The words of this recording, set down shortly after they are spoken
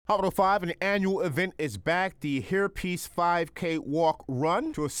Holiday 5, an annual event is back, the Hairpiece 5K Walk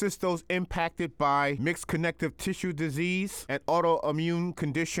Run, to assist those impacted by mixed connective tissue disease and autoimmune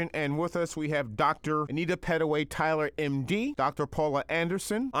condition. And with us, we have Dr. Anita Pettaway-Tyler MD, Dr. Paula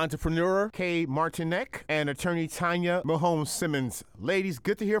Anderson, Entrepreneur Kay Martinek, and attorney Tanya Mihommes. Ladies,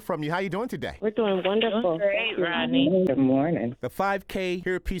 good to hear from you. How are you doing today? We're doing wonderful. Great, Rodney. Good morning. The 5K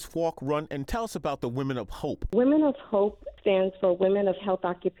Hairpiece Walk Run, and tell us about the Women of Hope. Women of Hope stands for Women of Health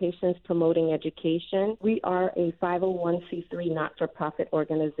Occupations Promoting Education. We are a 501c3 not-for-profit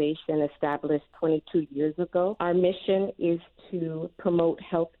organization established 22 years ago. Our mission is to promote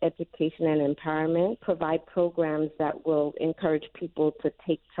health education and empowerment, provide programs that will encourage people to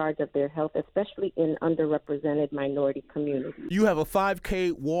take charge of their health, especially in underrepresented minority communities. You have a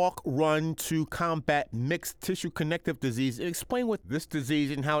 5K walk run to combat mixed tissue connective disease. Explain what this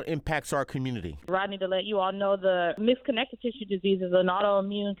disease and how it impacts our community. Rodney, to let you all know, the mixed connective tissue disease is an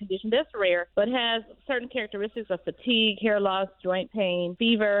autoimmune condition that's rare, but has certain characteristics of fatigue, hair loss, joint pain,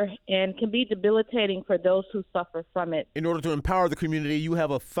 fever, and can be debilitating for those who suffer from it. In order to empower the community, you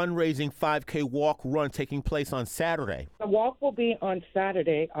have a fundraising 5K walk run taking place on Saturday. The walk will be on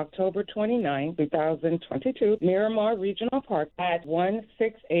Saturday, October 29, 2022, Miramar Regional Park at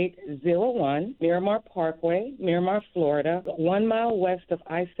 16801 Miramar Parkway, Miramar, Florida, 1 mile west of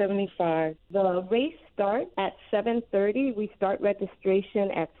I-75. The race starts at 7:30. We start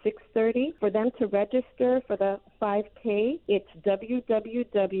registration at 6:30. For them to register for the 5K, it's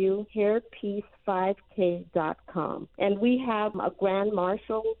www.hairpiece5k.com. And we have a Grand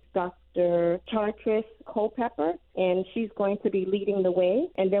Marshal, Dr. Chartris Culpepper, and she's going to be leading the way.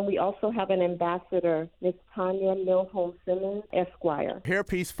 And then we also have an ambassador, Ms. Tanya Mihommes, Esquire.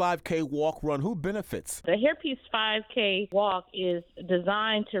 Hairpiece 5K walk run, who benefits? The Hairpiece 5K walk is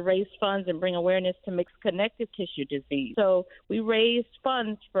designed to raise funds and bring awareness to mixed connective tissue disease. So we raise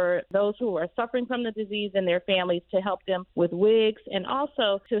funds for those who are suffering from the disease and their families to help them with wigs and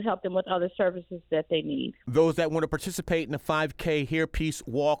also to help them with other services that they need. Those that want to participate in the 5K Hairpiece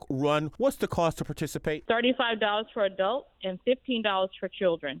walk run, what's the cost to participate? $35 for adults and $15 for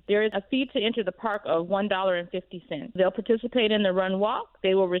children. There is a fee to enter the park of $1.50. They'll participate in the run walk.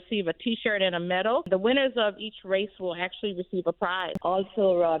 They will receive a T-shirt and a medal. The winners of each race will actually receive a prize.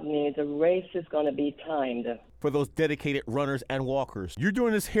 Also, Rodney, the race is going to be timed. For those dedicated runners and walkers. You're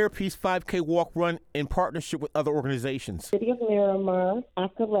doing this Hairpiece 5K walk run in partnership with other organizations. City of Miramar,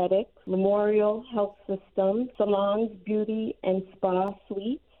 Athletics, Memorial Health System, Salons, Beauty and Spa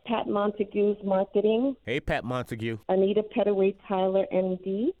Suites, Pat Montague's Marketing. Hey, Pat Montague. Anita Pettaway-Tyler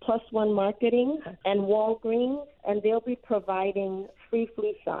MD, Plus One Marketing, and Walgreens, and they'll be providing free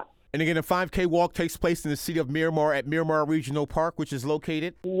flu shots. And again, a 5K walk takes place in the city of Miramar at Miramar Regional Park, which is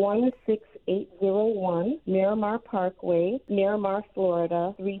located 16801 Miramar Parkway, Miramar,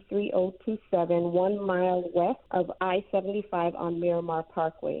 Florida, 33027, 1 mile west of I-75 on Miramar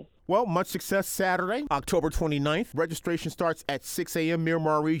Parkway. Well, much success Saturday, October 29th. Registration starts at 6 a.m.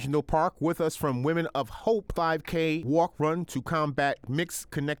 Miramar Regional Park. With us from Women of Hope 5K walk run to combat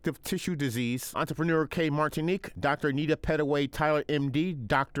mixed connective tissue disease, Entrepreneur Kay Martinek, Dr. Anita Pettaway-Tyler MD,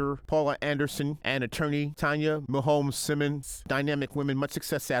 Dr. Paula Anderson, and attorney Tanya Mihommes. Dynamic women. Much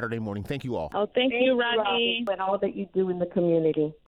success Saturday morning. Thank you all. Oh, thank you, Rodney. And all that you do in the community.